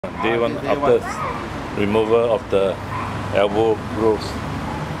Day one after removal of the elbow growth.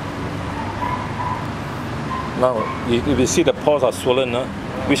 Now, if you see the pores are swollen,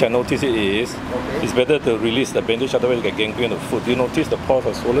 which I notice it is, it's better to release the bandage, otherwise you get gangrene of the foot. Do you notice the pores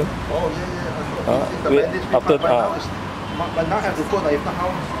are swollen? Oh yeah. But now have to put, if not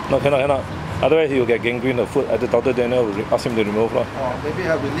how? No, cannot. Otherwise you get gangrene of the foot. The doctor then will ask him to remove. Oh, maybe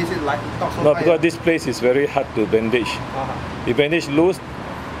I release it like not so. No, because this place is very hard to bandage. If bandage loose,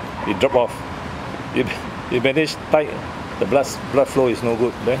 it drop off. If bandage tight, the blood flow is no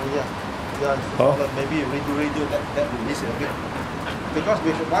good. Then? Maybe redo that release it a bit. Because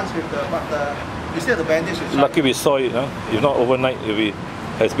once with the you see the bandage is lucky we saw it, if not overnight it will be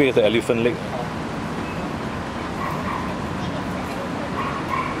as big as the elephant leg.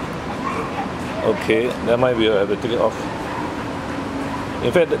 Okay, that might be have to take it off.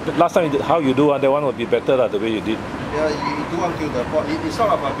 In fact, last time how you do that one would be better the way you did. Yeah, you do until the pot. It's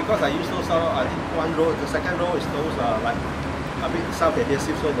sort of because I use those I think one row, the second row is those like a bit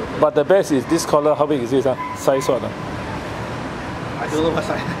self-adhesive. So but the best is this color. How big is this? Size what? I don't know what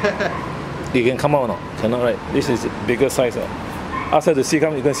size. You can come out or not? Cannot, right? This is bigger size. Ask her to see,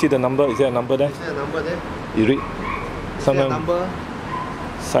 come. You can see the number. Is there a number there? Is there a number there? You read. Is there a number?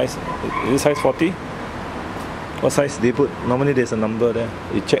 Size. Is it size 40? What size do you put? Normally there's a number there.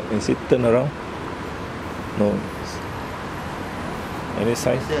 You check and see, turn around. No. Any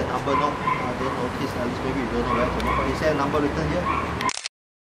size? Is there a number? No, I don't notice. At least maybe you don't know where to look. Is there a number written here?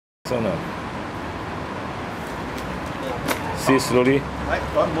 So no. See slowly. Right,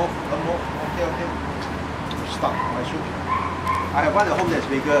 don't move. Okay. Stop. I have one at home that's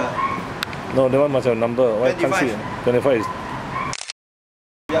bigger. No, that one must have a number. Why 25. Can't see? 25 is.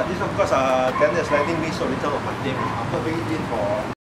 Yeah, this one because Daniel is letting me so little of my name. I'm putting it in for